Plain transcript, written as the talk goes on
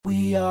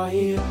We are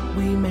here,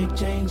 we make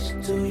change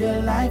to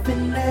your life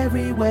in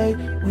every way.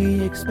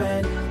 We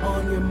expand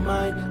on your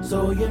mind,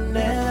 so you're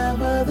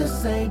never the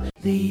same.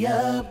 The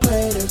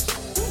Upgraders.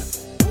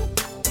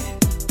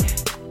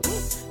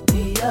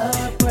 The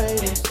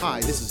Upgraders.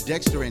 Hi, this is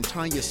Dexter and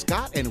Tanya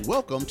Scott, and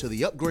welcome to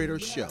the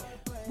Upgraders Show.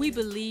 We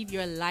believe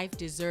your life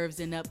deserves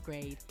an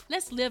upgrade.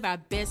 Let's live our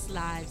best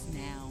lives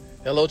now.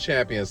 Hello,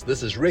 champions.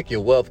 This is Rick,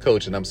 your wealth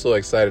coach, and I'm so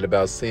excited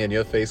about seeing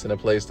your face in a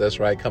place that's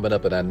right coming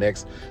up at our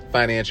next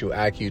Financial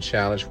IQ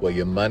Challenge, where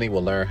your money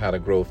will learn how to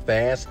grow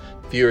fast,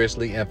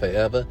 furiously, and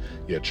forever.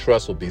 Your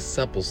trust will be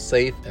simple,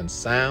 safe, and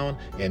sound,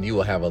 and you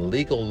will have a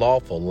legal,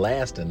 lawful,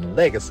 lasting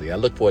legacy. I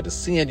look forward to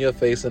seeing your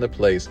face in a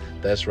place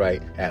that's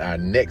right at our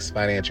next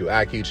Financial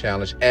IQ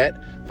Challenge at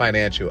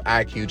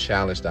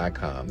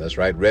financialiqchallenge.com. That's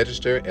right.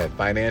 Register at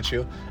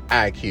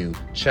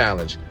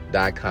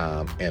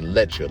financialiqchallenge.com and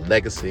let your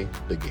legacy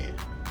begin.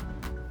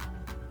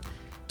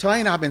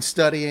 Tanya and I have been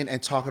studying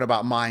and talking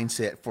about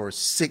mindset for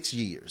 6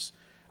 years.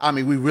 I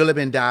mean, we've really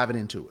been diving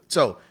into it.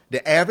 So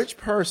the average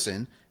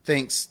person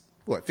thinks,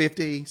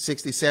 50,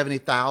 60,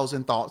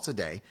 70,000 thoughts a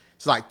day.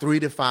 It's like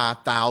 3,000 to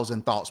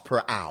 5,000 thoughts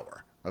per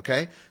hour,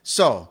 okay?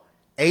 So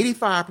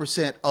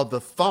 85% of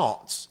the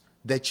thoughts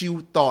that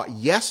you thought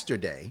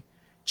yesterday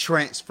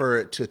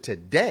transferred to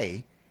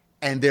today,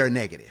 and they're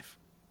negative.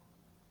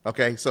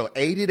 Okay, so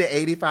 80 to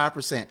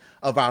 85%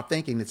 of our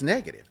thinking is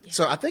negative. Yeah.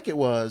 So I think it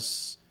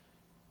was,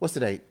 what's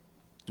today?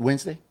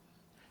 Wednesday?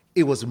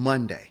 It was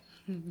Monday.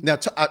 Mm-hmm. Now,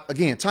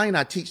 again, Tanya and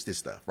I teach this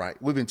stuff, right?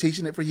 We've been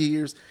teaching it for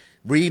years,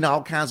 reading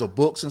all kinds of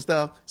books and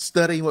stuff,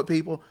 studying with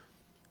people.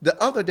 The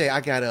other day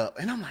I got up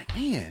and I'm like,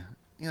 man,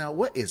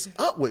 what is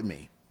up with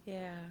me?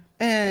 Yeah.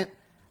 And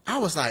I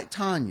was like,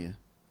 Tanya,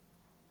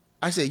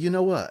 I said, you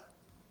know what?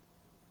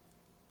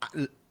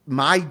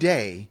 My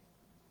day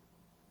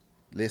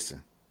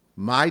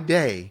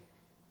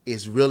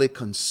is really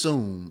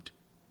consumed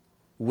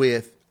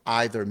with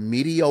either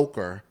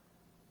mediocre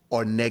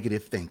or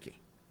negative thinking.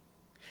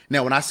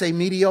 Now, when I say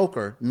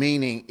mediocre,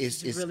 meaning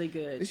it's really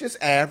good. It's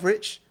just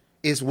average,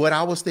 is what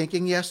I was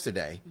thinking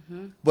yesterday.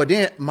 Mm-hmm. But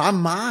then my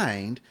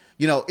mind,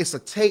 it's a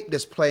tape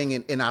that's playing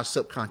in our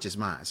subconscious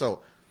mind.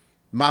 So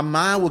my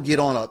mind will get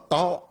on a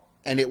thought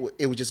and it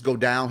would just go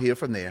downhill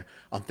from there.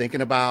 I'm thinking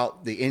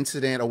about the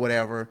incident or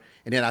whatever,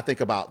 and then I think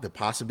about the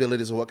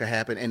possibilities of what could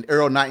happen. And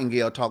Earl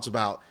Nightingale talks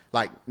about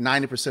like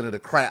 90% of the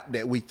crap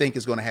that we think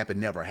is going to happen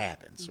never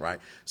happens, right?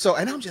 So,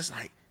 and I'm just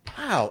like,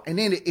 wow. And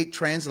then it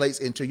translates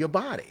into your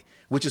body,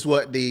 which is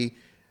what the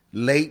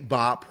late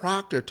Bob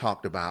Proctor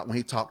talked about when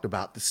he talked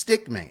about the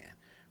stick man,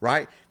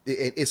 right?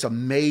 It's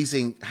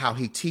amazing how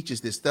he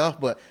teaches this stuff,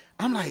 but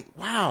I'm like,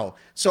 wow.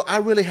 So I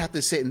really have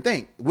to sit and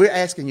think. We're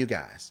asking you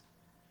guys,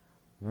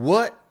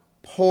 what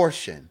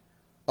portion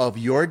of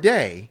your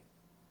day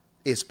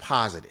is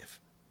positive?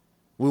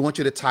 We want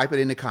you to type it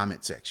in the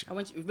comment section. I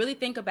want you to really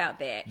think about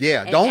that.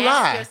 Yeah, don't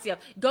lie. Yourself,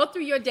 go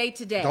through your day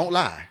today. Don't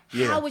lie.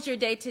 Yeah. How was your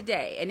day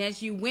today? And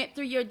as you went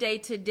through your day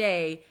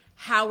today,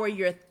 how were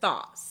your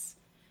thoughts?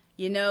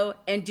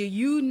 And do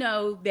you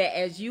know that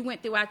as you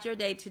went throughout your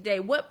day today,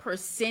 what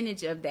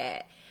percentage of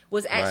that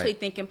was actually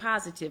thinking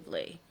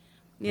positively?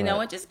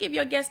 And just give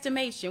your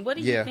guesstimation. What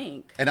do you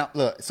think? And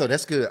look, so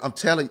that's good. I'm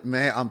telling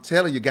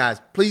you guys,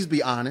 please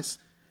be honest.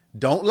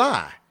 Don't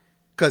lie,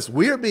 because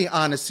we're being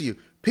honest to you.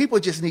 People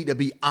just need to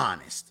be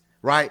honest,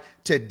 right?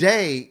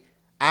 Today,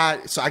 I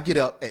get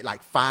up at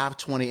like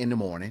 5:20 in the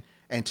morning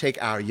and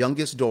take our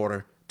youngest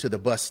daughter to the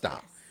bus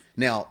stop. Yes.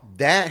 Now,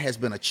 that has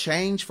been a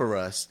change for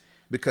us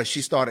because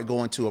she started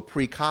going to a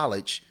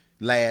pre-college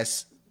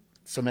last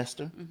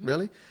semester,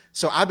 really.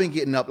 So I've been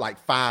getting up like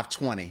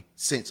 5:20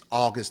 since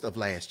August of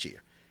last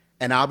year.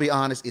 And I'll be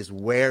honest, it's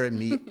wearing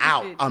me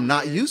out. I'm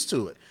not used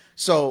to it.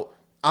 So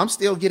I'm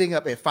still getting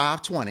up at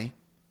 5:20.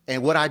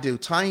 And what I do,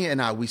 Tanya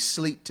and I, we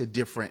sleep to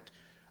different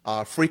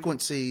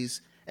frequencies.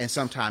 And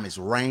sometimes it's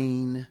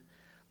rain.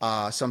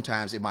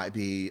 Sometimes it might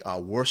be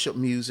worship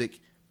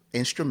music,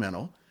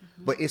 instrumental.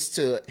 But it's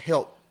to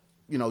help,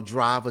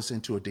 drive us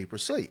into a deeper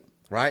sleep,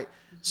 right?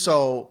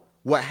 So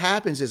what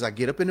happens is I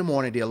get up in the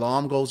morning, the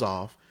alarm goes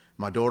off.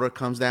 My daughter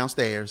comes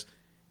downstairs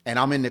and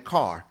I'm in the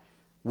car.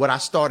 What I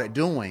started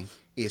doing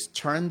is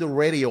turn the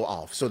radio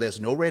off so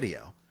there's no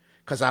radio,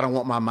 because I don't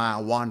want my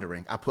mind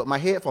wandering. I put my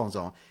headphones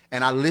on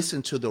and I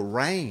listen to the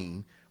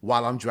rain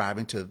while I'm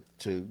driving to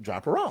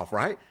drop her off,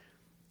 right?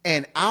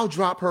 And I'll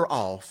drop her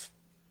off.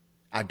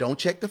 I don't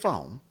check the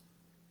phone,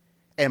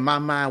 and my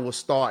mind will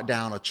start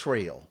down a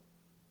trail.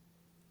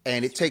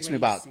 And it takes me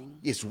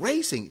it's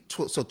racing.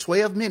 So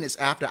 12 minutes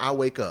after I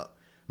wake up,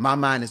 my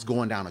mind is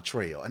going down a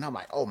trail. And I'm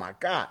like, oh my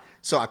God.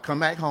 So I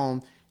come back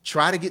home,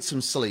 try to get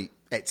some sleep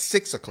at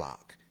 6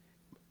 o'clock.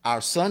 Our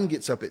son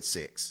gets up at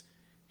 6.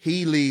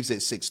 He leaves at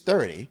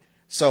 6:30.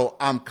 So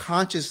I'm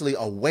consciously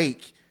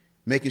awake,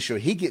 making sure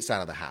he gets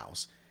out of the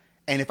house.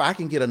 And if I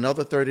can get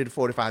another 30 to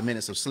 45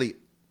 minutes of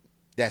sleep,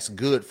 that's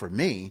good for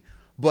me.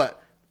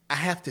 But I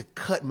have to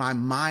cut my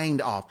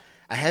mind off.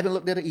 I haven't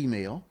looked at an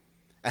email.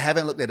 I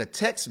haven't looked at a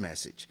text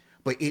message.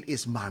 But it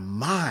is my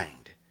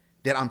mind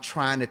that I'm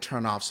trying to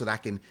turn off so that I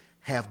can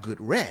have good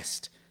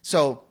rest.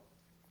 So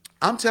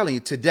I'm telling you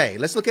today,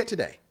 let's look at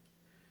today.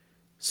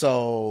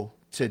 So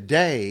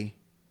today,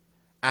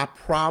 I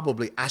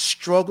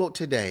struggled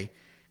today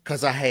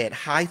because I had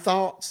high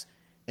thoughts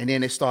and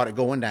then it started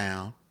going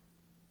down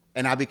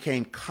and I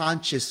became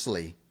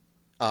consciously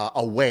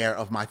aware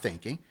of my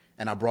thinking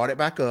and I brought it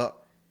back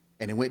up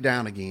and it went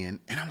down again.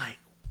 And I'm like,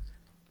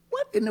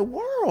 what in the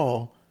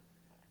world?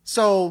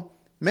 So,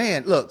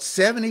 man, look,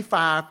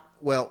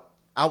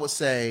 I would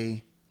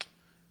say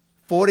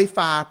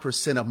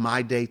 45% of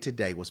my day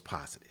today was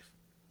positive.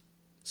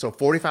 So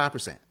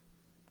 45%.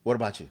 What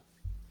about you?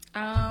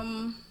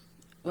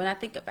 When I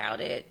think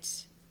about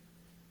it,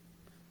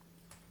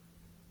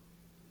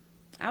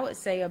 I would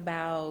say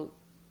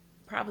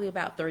probably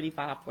about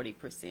 35,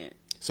 40%.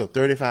 So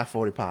 35,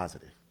 40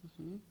 positive.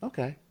 Mm-hmm.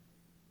 Okay.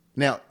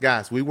 Now,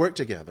 guys, we work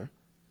together.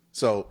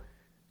 So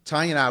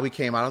Tanya and I, we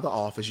came out of the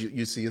office.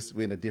 You see us,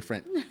 we're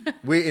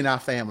in our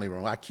family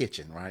room, our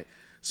kitchen, right?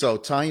 So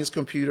Tanya's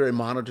computer and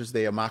monitors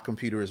there. My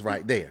computer is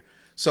right there.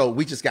 So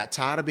we just got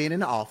tired of being in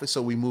the office.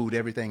 So we moved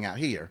everything out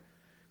here.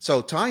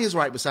 So Tanya's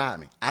right beside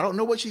me. I don't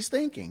know what she's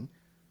thinking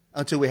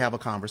until we have a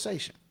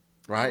conversation,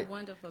 right? Oh,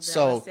 wonderful, Bella.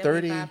 So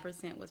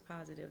 75% was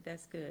positive.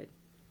 That's good.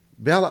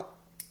 Bella.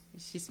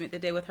 She spent the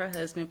day with her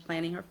husband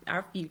planning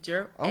our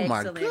future. Oh,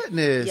 excellent. my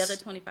goodness. The other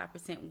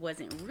 25%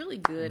 wasn't really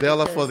good.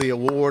 Bella for the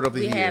award of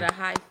the year. We had a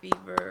high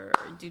fever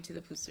due to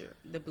the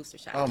booster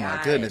shot. Oh, my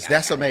goodness.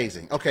 That's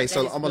amazing. Okay,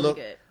 so I'm going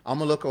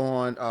to look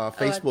on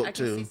Facebook, I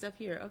too. can see stuff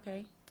here.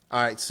 Okay.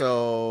 All right,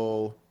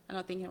 so. I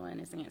don't think anyone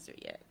has answered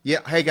yet. Yeah.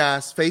 Hey,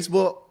 guys,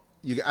 Facebook,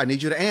 I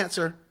need you to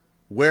answer.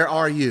 Where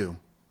are you?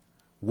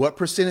 What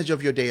percentage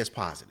of your day is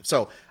positive?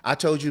 So I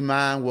told you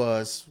mine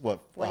was,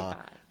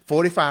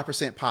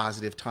 45%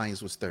 positive.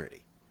 Tanya's was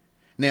 30.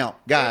 Now,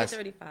 guys,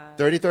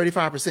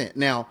 35%.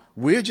 Now,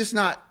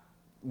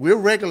 we're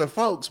regular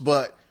folks,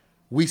 but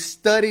we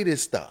study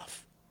this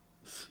stuff.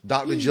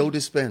 Dr. Joe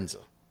Dispenza,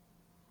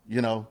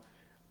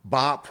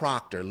 Bob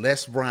Proctor,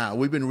 Les Brown.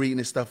 We've been reading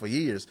this stuff for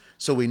years,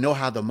 so we know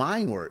how the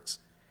mind works,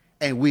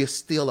 and we're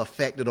still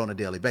affected on a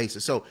daily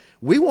basis. So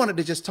we wanted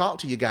to just talk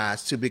to you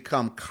guys to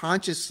become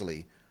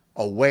consciously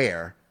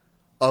aware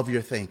of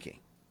your thinking,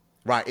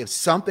 right? If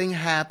something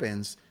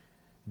happens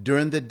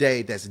during the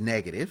day that's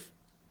negative,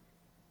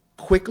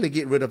 quickly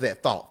get rid of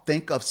that thought.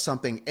 Think of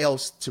something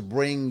else to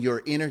bring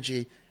your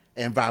energy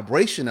and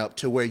vibration up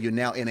to where you're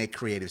now in a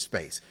creative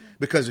space.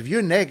 Because if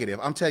you're negative,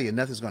 I'm telling you,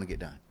 nothing's going to get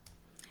done.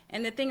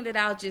 And the thing that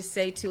I'll just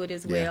say to it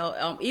as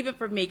well, even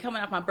for me,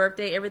 coming off my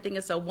birthday, everything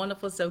is so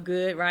wonderful, so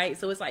good, right?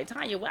 So it's like,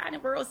 Tanya, why in the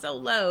world so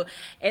low?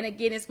 And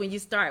again, it's when you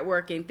start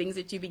working, things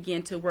that you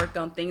begin to work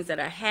on, things that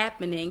are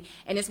happening.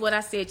 And it's what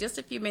I said just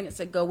a few minutes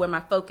ago where my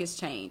focus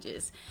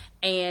changes.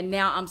 And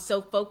now I'm so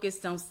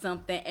focused on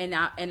something, and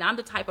I'm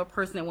the type of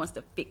person that wants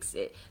to fix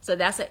it. So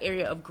that's an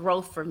area of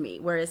growth for me,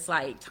 where it's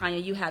like, Tanya,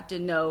 you have to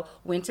know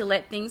when to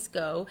let things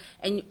go,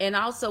 and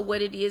also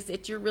what it is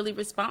that you're really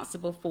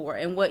responsible for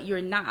and what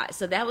you're not.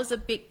 So that was a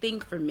big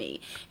thing for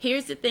me.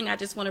 Here's the thing I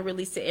just want to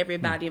release to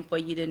everybody and for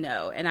you to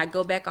know, and I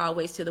go back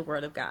always to the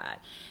Word of God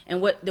and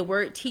what the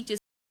Word teaches.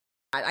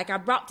 Like I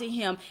brought to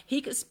him,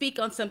 he could speak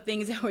on some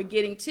things that were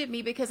getting to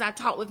me because I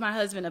talked with my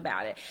husband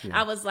about it. Yeah.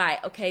 I was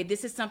like, okay,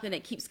 this is something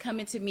that keeps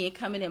coming to me and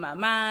coming in my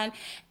mind,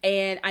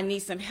 and I need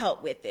some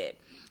help with it.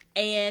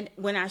 And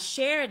when I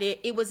shared it,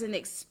 it was an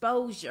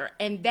exposure.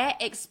 And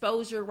that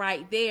exposure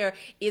right there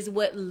is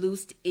what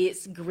loosed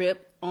its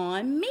grip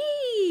on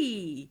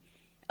me.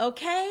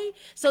 Okay,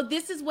 so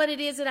this is what it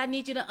is that I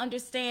need you to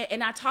understand.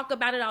 And I talk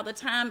about it all the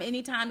time.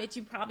 Anytime that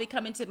you probably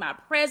come into my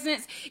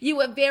presence, you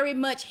would very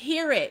much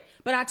hear it.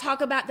 But I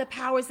talk about the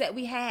powers that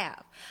we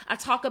have. I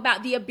talk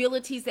about the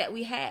abilities that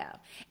we have.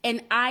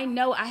 And I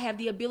know I have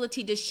the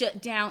ability to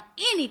shut down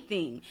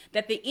anything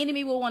that the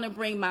enemy will want to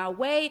bring my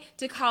way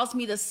to cause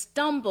me to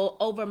stumble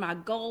over my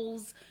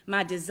goals,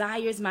 my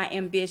desires, my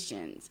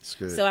ambitions.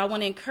 So I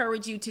want to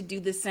encourage you to do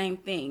the same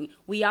thing.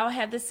 We all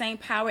have the same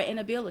power and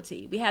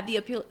ability. We have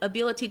the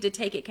ability to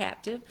take it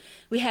captive.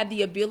 We have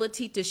the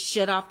ability to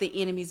shut off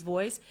the enemy's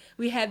voice.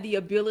 We have the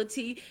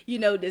ability,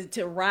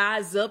 to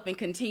rise up and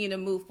continue to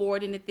move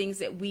forward in the things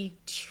that we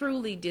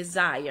truly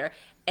desire.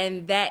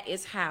 And that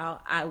is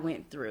how I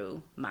went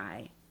through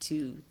my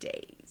 2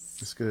 days.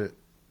 That's good.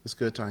 That's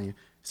good, Tanya.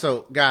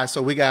 So, guys,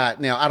 we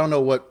got, now, I don't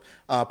know what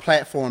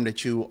platform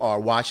that you are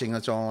watching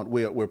us on.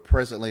 We're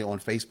presently on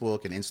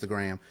Facebook and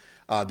Instagram.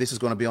 This is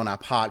going to be on our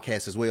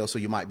podcast as well, so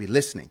you might be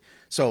listening.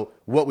 So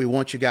what we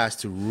want you guys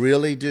to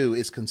really do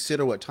is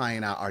consider what Tanya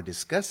and I are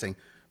discussing,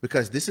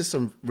 because this is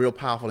some real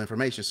powerful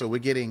information. So we're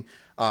getting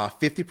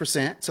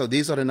 50%. So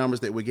these are the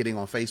numbers that we're getting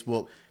on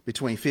Facebook,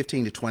 between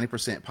 15 to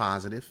 20%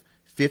 positive,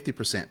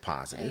 50%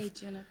 positive,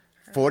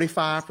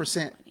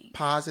 45%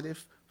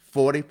 positive,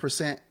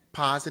 40%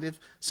 positive.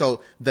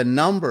 So the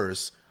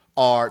numbers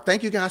are,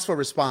 thank you guys for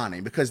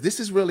responding, because this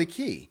is really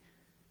key.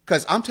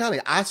 Because I'm telling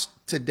you,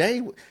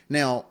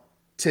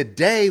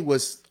 today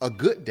was a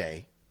good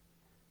day.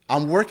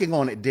 I'm working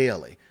on it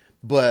daily.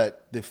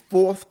 But the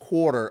fourth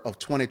quarter of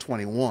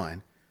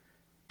 2021,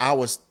 I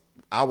was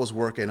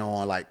working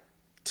on like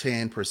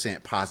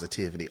 10%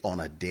 positivity on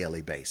a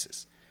daily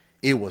basis.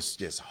 It was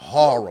just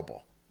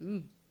horrible.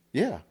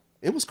 Yeah,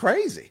 it was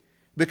crazy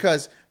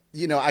because,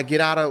 I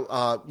get out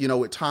of,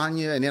 with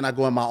Tanya, and then I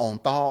go in my own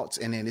thoughts,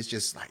 and then it's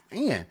just like,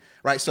 man,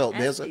 right? So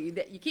you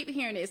keep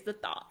hearing it. It's the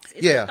thoughts.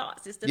 It's the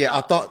thoughts. It's the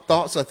thoughts.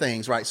 Thoughts are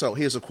things, right? So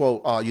here's a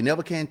quote. You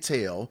never can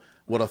tell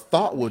what a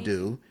thought will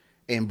do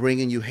in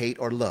bringing you hate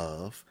or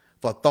love,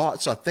 for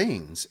thoughts are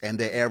things, and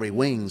their airy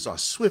wings are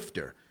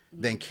swifter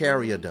than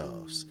carrier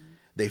doves.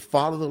 They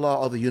follow the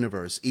law of the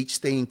universe. Each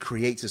thing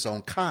creates its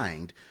own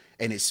kind,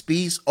 and it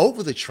speeds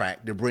over the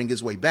track to bring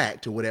its way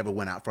back to whatever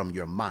went out from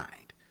your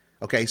mind.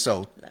 Okay,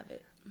 so Love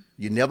it.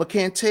 you never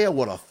can tell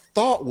what a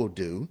thought will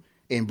do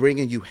in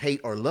bringing you hate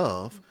or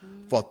love,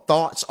 for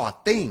thoughts are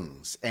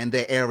things, and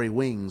their airy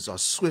wings are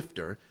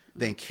swifter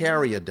than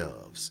carrier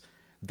doves.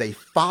 They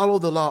follow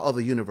the law of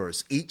the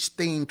universe. Each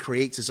thing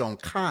creates its own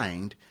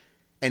kind,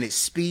 and it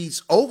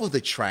speeds over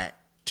the track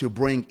to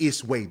bring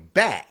its way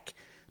back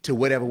to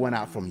whatever went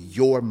out from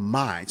your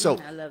mind. So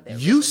I love that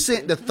you rhythm,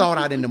 sent the thought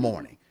out in the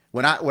morning.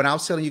 When I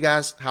was telling you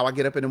guys how I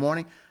get up in the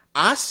morning,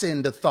 I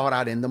send the thought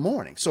out in the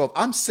morning. So if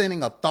I'm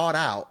sending a thought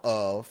out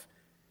of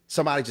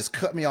somebody just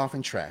cut me off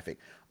in traffic,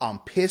 I'm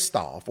pissed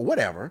off or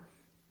whatever,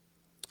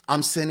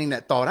 I'm sending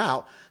that thought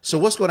out. So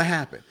what's going to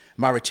happen?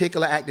 My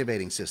reticular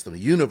activating system, the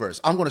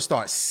universe, I'm going to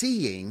start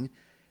seeing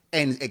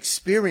and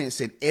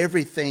experiencing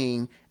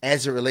everything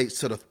as it relates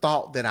to the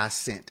thought that I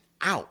sent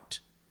out.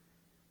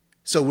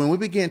 So when we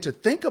begin to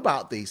think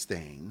about these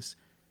things,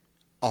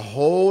 a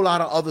whole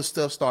lot of other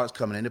stuff starts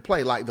coming into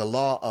play, like the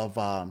law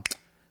of,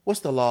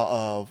 what's the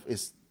law of,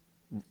 it's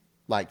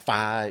like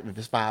if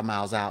it's 5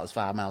 miles out, it's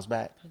 5 miles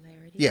back.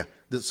 Polarity. Yeah.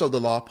 So the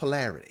law of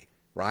polarity,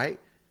 right?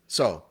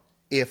 So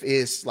if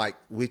it's like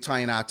we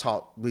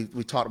talked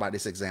about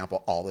this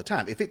example all the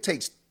time. If it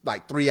takes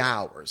like 3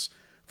 hours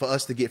for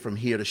us to get from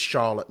here to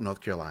Charlotte,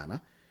 North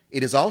Carolina,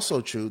 it is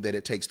also true that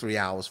it takes 3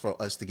 hours for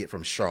us to get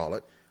from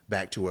Charlotte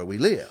back to where we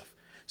live.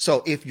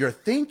 So if your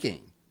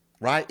thinking,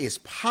 right, is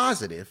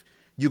positive,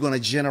 you're going to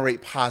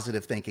generate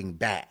positive thinking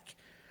back.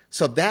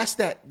 So that's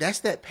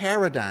that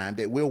paradigm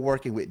that we're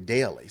working with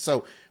daily.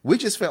 So we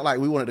just felt like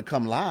we wanted to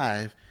come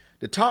live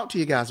to talk to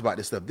you guys about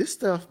this stuff. This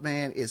stuff,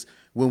 man, is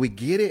when we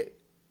get it,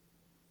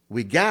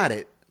 we got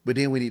it, but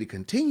then we need to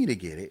continue to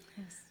get it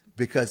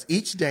because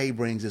each day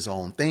brings its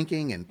own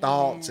thinking and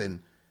thoughts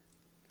and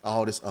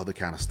all this other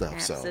kind of stuff.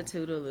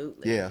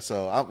 Absolutely. Yeah,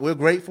 so we're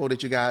grateful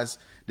that you guys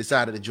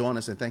decided to join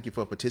us, and thank you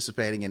for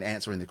participating and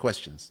answering the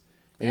questions.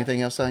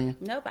 Anything else, Sonia?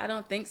 Nope, I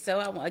don't think so.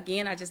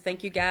 I just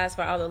thank you guys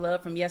for all the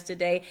love from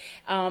yesterday.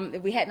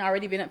 If we hadn't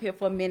already been up here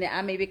for a minute,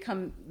 I maybe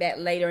come back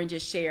later and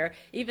just share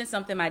even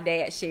something my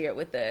dad shared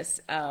with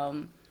us.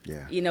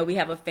 We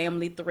have a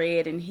family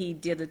thread, and he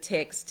did a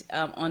text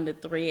on the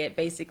thread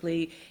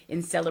basically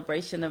in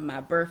celebration of my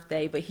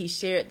birthday, but he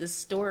shared the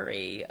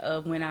story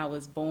of when I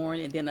was born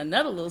and then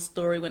another little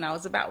story when I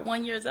was about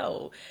 1 year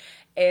old.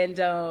 And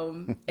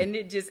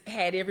it just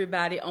had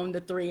everybody on the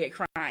thread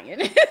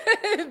crying,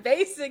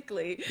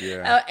 basically,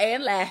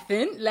 and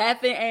laughing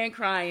and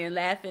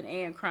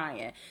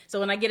crying.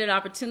 So when I get an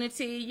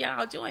opportunity,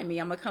 y'all join me.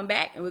 I'm going to come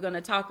back and we're going to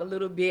talk a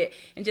little bit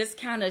and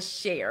just kind of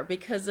share.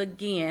 Because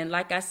again,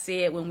 like I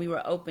said, when we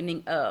were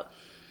opening up,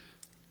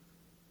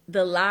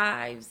 the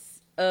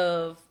lives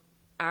of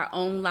our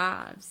own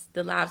lives,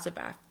 the lives of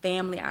our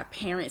family, our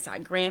parents, our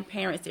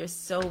grandparents, they're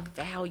so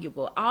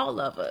valuable, all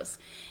of us.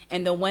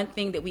 And the one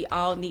thing that we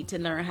all need to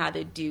learn how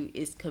to do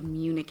is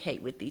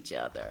communicate with each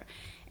other.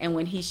 And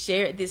when he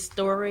shared this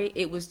story,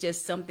 it was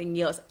just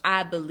something else,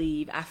 I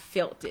believe, I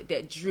felt it,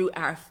 that drew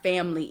our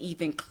family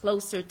even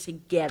closer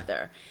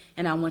together.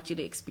 And I want you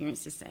to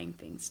experience the same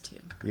things too.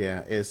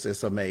 Yeah, it's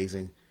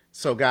amazing.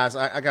 So guys,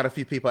 I got a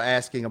few people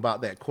asking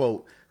about that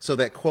quote. So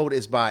that quote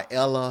is by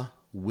Ella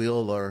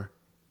Wheeler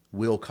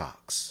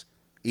Wilcox,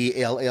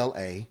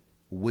 ELLA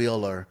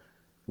Wheeler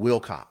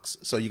Wilcox.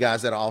 So you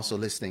guys that are also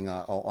listening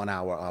on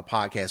our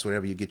podcast,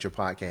 wherever you get your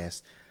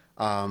podcast,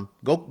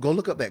 go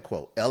look up that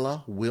quote,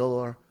 Ella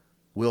Wheeler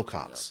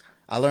Wilcox.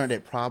 I learned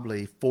it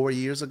probably 4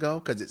 years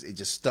ago because it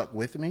just stuck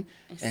with me.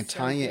 It's and so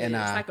Tanya good. and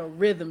I, it's like a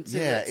rhythm to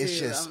yeah, it it's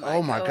too. just, I'm oh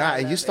like, my I God.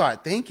 And you love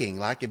start thinking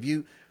like if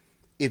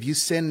you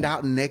send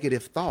out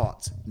negative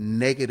thoughts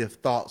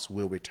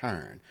will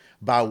return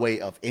by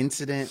way of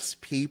incidents,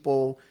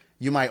 people.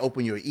 You might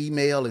open your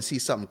email and see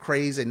something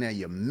crazy, and then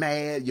you're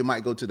mad. You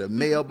might go to the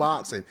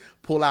mailbox and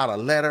pull out a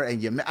letter,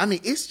 and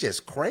it's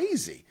just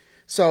crazy.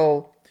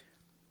 So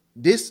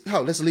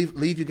let's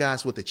leave you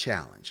guys with a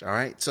challenge. All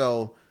right.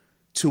 So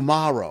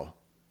tomorrow,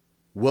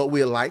 what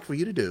we'd like for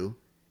you to do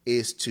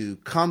is to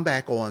come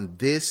back on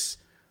this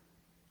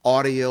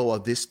audio or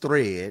this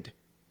thread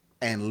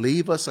and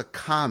leave us a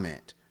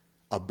comment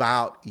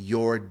about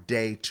your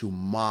day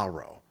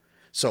tomorrow.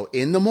 So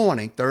in the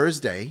morning,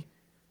 Thursday,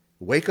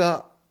 wake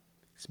up,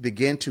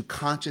 begin to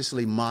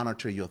consciously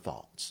monitor your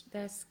thoughts.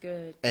 That's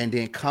good. And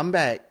then come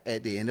back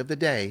at the end of the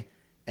day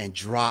and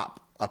drop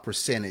a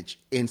percentage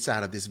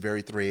inside of this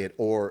very thread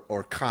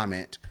or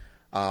comment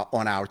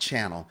on our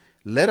channel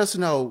Let us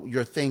know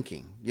your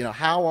thinking. You know,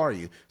 how are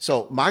you?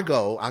 So my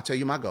goal, I'll tell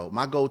you my goal.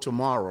 My goal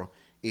tomorrow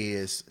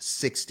is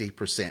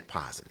 60%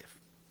 positive.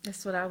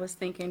 That's what I was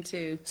thinking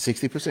too.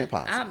 60%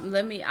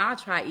 positive. I'll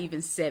try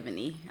even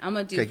 70. I'm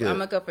Okay, good.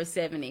 gonna go for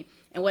 70.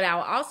 And what I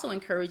will also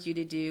encourage you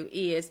to do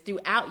is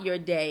throughout your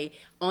day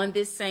on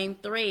this same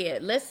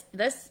thread,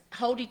 let's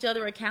hold each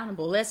other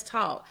accountable. Let's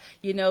talk.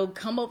 You know,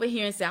 come over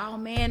here and say, oh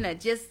man, I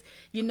just,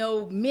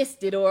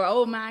 missed it, or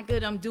oh my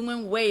good, I'm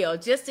doing well.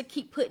 Just to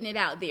keep putting it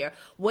out there.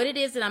 What it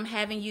is that I'm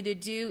having you to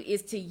do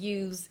is to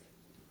use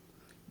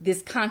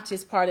this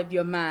conscious part of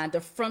your mind, the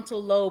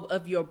frontal lobe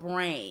of your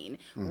brain,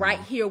 right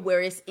here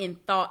where it's in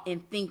thought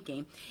and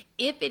thinking.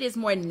 If it is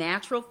more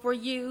natural for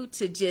you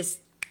to just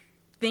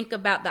think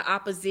about the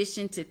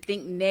opposition, to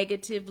think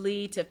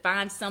negatively, to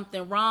find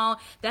something wrong,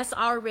 that's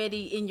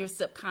already in your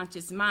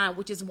subconscious mind,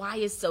 which is why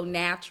it's so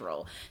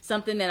natural.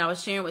 Something that I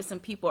was sharing with some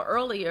people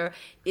earlier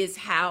is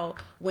how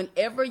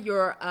whenever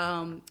you're,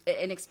 and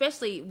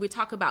especially we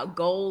talk about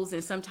goals,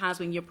 and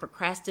sometimes when you're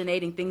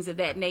procrastinating, things of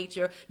that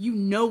nature, you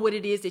know what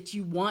it is that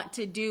you want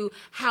to do.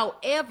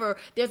 However,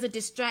 there's a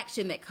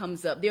distraction that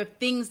comes up. There are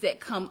things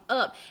that come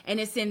up, and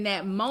it's in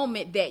that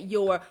moment that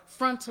your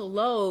frontal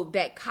lobe,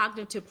 that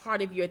cognitive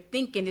part of your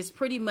thinking, is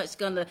pretty much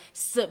going to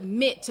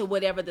submit to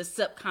whatever the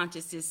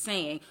subconscious is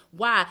saying.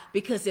 Why?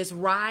 Because it's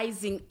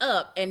rising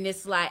up, and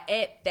it's like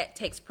that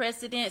takes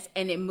precedence,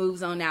 and it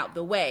moves on out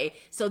the way.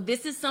 So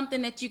this is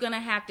something that you're going to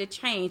have to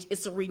change.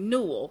 It's a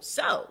renewal.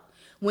 So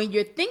when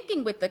you're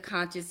thinking with the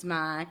conscious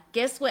mind,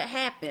 guess what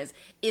happens?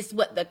 It's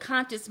what the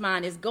conscious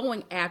mind is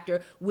going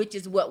after, which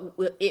is what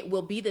it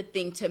will be the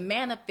thing to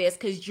manifest,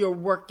 because you're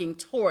working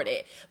toward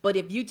it. But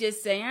if you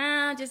just say,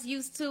 just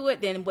used to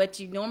it, then what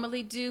you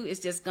normally do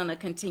is just going to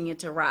continue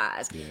to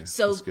rise. Yeah,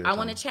 so good, I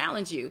want to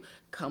challenge you.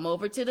 Come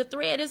over to the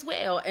thread as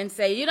well and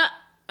say,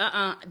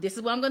 this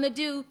is what I'm going to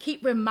do.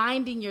 Keep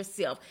reminding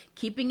yourself,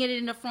 keeping it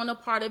in the frontal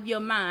part of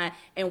your mind,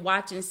 and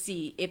watch and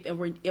see if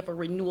a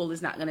renewal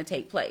is not going to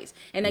take place.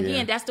 And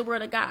again, that's the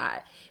word of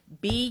God.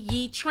 Be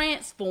ye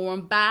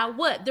transformed by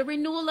what? The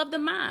renewal of the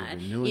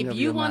mind. If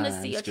you want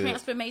to see a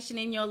transformation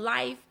in your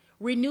life,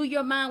 renew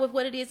your mind with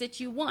what it is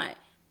that you want.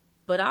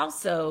 But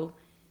also,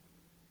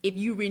 if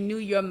you renew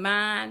your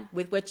mind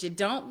with what you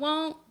don't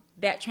want,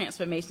 that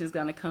transformation is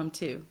going to come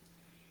too.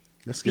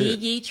 That's Be good.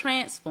 ye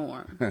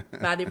transformed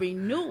by the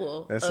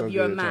renewal of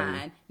your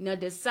mind. Now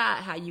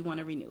decide how you want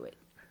to renew it.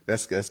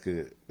 That's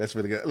good. That's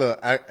really good.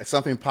 Look,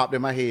 something popped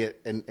in my head,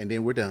 and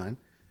then we're done.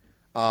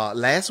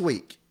 Last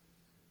week,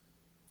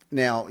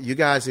 now you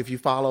guys, if you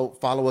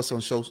follow us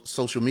on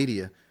social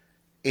media,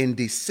 in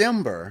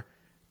December,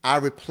 I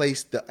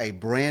replaced a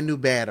brand new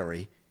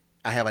battery.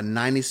 I have a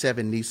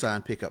 97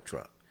 Nissan pickup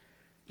truck,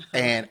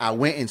 and I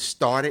went and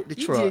started the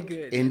truck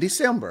in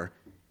December,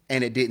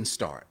 and it didn't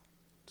start.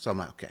 So I'm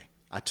like, okay.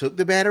 I took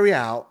the battery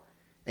out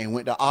and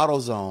went to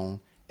AutoZone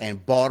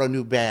and bought a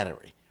new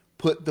battery,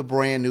 put the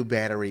brand new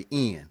battery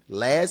in.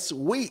 Last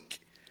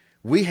week,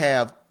 we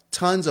have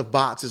tons of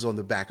boxes on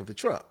the back of the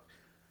truck.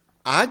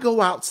 I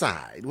go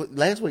outside,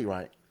 last week,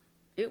 right?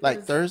 It like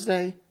was,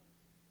 Thursday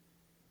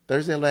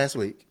last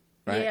week,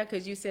 right? Yeah,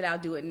 because you said I'll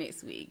do it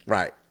next week.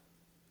 Right.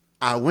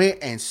 I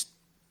went and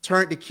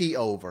turned the key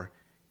over,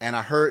 and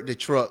I heard the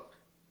truck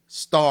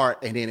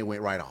start, and then it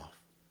went right off.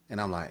 And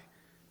I'm like,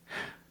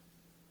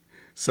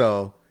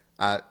 so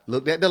I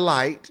looked at the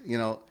light,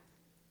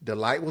 the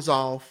light was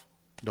off,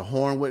 the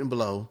horn wouldn't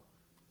blow.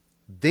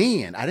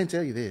 Then, I didn't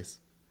tell you this,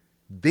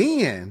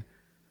 then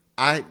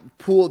I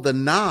pulled the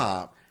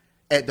knob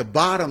at the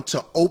bottom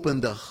to open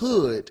the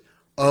hood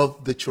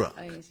of the truck.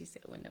 Oh, yes, you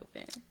said it wouldn't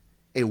open.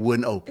 It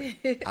wouldn't open.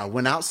 I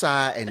went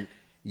outside and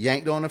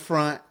yanked on the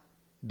front.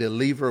 The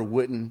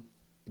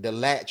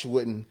latch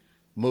wouldn't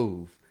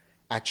move.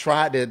 I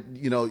tried to,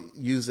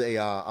 use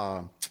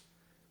a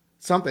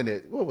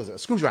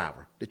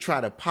screwdriver to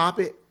try to pop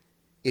it.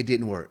 It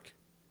didn't work.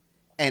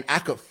 And I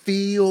could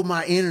feel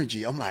my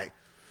energy. I'm like,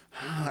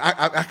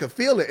 I could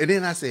feel it. And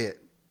then I said,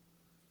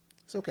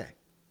 it's okay.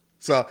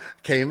 So I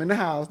came in the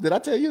house. Did I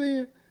tell you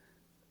then?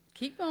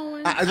 Keep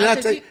going. I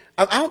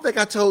don't think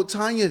I told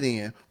Tanya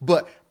then,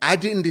 but I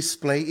didn't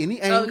display any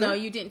anger. Oh, no,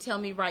 you didn't tell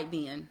me right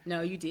then.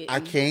 No, you didn't. I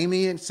came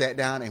in, sat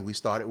down, and we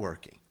started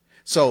working.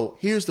 So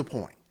here's the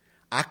point.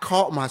 I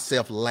caught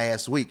myself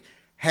last week.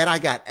 Had I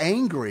got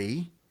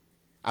angry,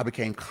 I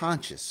became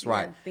conscious,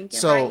 right? Thinking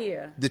so right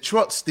here. The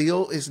truck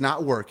still is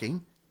not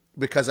working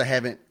because I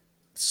haven't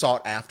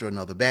sought after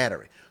another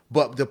battery.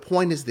 But the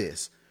point is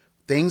this.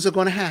 Things are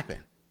going to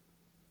happen,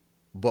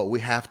 but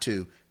we have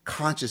to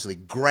consciously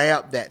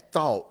grab that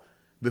thought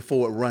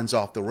before it runs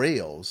off the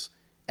rails.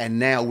 And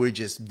now we're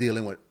just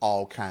dealing with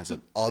all kinds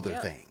of other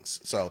things.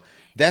 So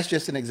That's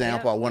just an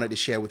example I wanted to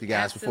share with you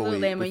guys Absolutely. before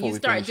we And when before you we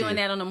start finish doing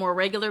here. that on a more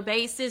regular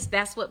basis,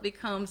 that's what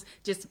becomes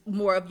just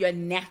more of your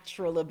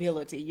natural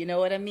ability. You know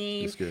what I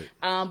mean? That's good.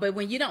 But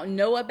when you don't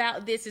know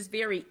about this, it's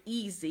very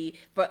easy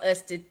for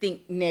us to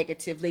think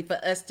negatively, for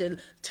us to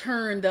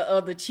turn the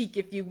other cheek,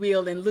 if you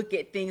will, and look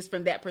at things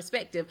from that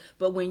perspective.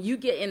 But when you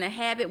get in a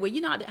habit where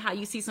you know how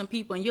you see some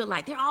people and you're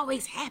like, they're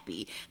always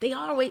happy.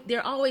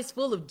 They're always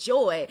full of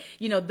joy.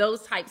 You know,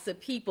 those types of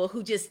people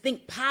who just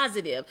think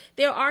positive.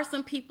 There are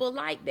some people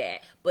like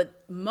that,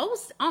 but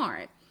most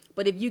aren't.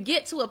 But if you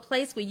get to a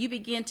place where you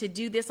begin to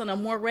do this on a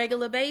more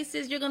regular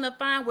basis, you're going to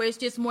find where it's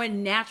just more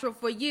natural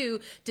for you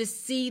to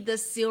see the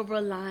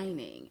silver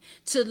lining,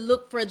 to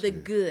look for the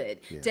good,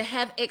 to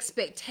have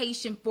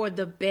expectation for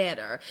the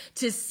better,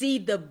 to see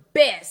the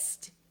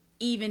best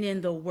even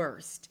in the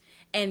worst.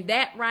 And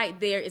that right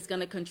there is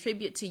going to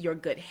contribute to your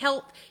good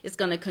health. It's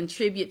going to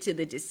contribute to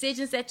the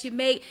decisions that you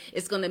make.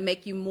 It's going to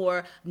make you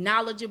more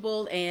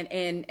knowledgeable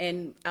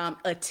and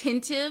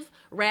attentive,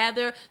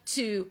 rather,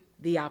 to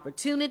the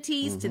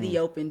opportunities, to the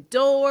open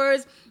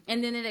doors,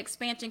 and then an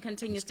expansion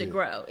continues to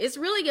grow. It's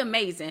really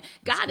amazing.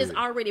 God has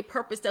already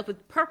purposed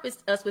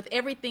us with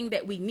everything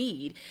that we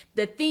need.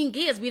 The thing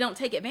is, we don't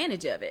take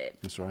advantage of it.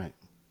 That's right.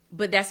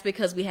 But that's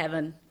because we have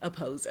an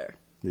opposer.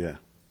 Yeah.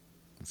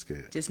 That's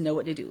good. Just know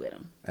what to do with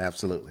them.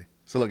 Absolutely.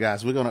 So look,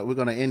 guys, we're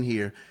gonna end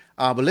here.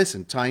 But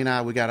listen, Tanya and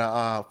I, we got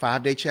a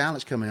 5-day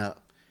challenge coming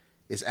up.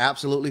 It's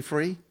absolutely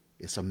free.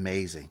 It's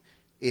amazing.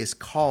 It's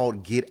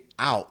called Get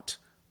Out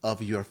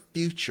of Your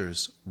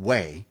Future's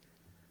Way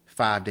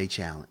 5-day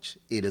challenge.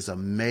 It is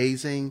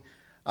amazing.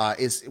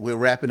 We're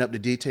wrapping up the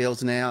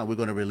details now. We're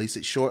going to release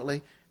it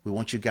shortly. We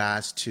want you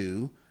guys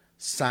to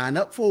sign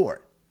up for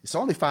it. It's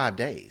only 5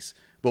 days.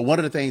 But one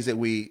of the things that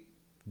we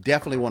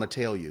definitely want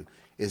to tell you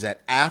is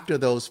that after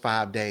those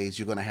 5 days,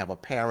 you're going to have a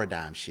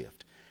paradigm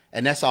shift.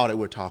 And that's all that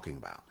we're talking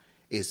about,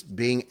 is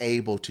being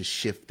able to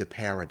shift the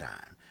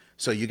paradigm.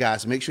 So you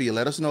guys, make sure you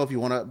let us know if you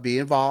want to be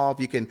involved.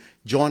 You can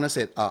join us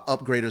at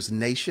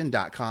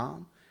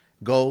upgradersnation.com.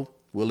 Go,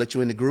 we'll let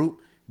you in the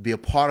group, be a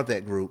part of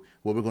that group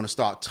where we're going to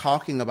start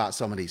talking about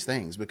some of these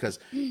things, because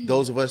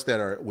those of us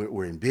that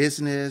we're in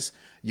business,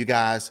 you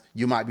guys,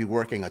 you might be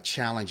working a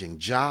challenging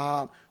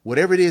job,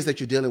 whatever it is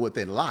that you're dealing with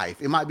in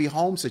life. It might be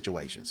home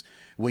situations.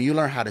 When you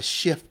learn how to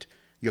shift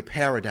your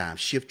paradigm,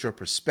 shift your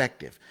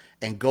perspective,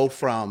 and go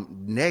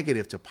from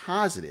negative to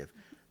positive,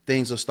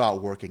 things will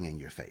start working in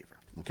your favor.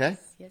 Okay?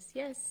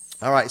 Yes.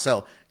 All right.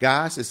 So,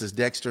 guys, this is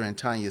Dexter and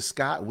Tanya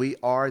Scott. We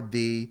are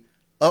the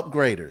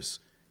Upgraders.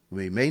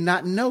 We may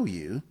not know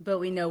you, But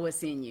we know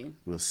what's in you.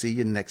 we'll see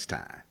you next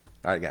time.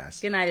 All right, guys.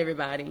 Good night,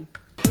 everybody.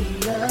 The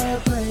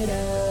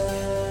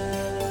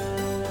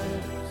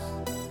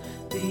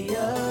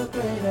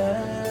upgraders.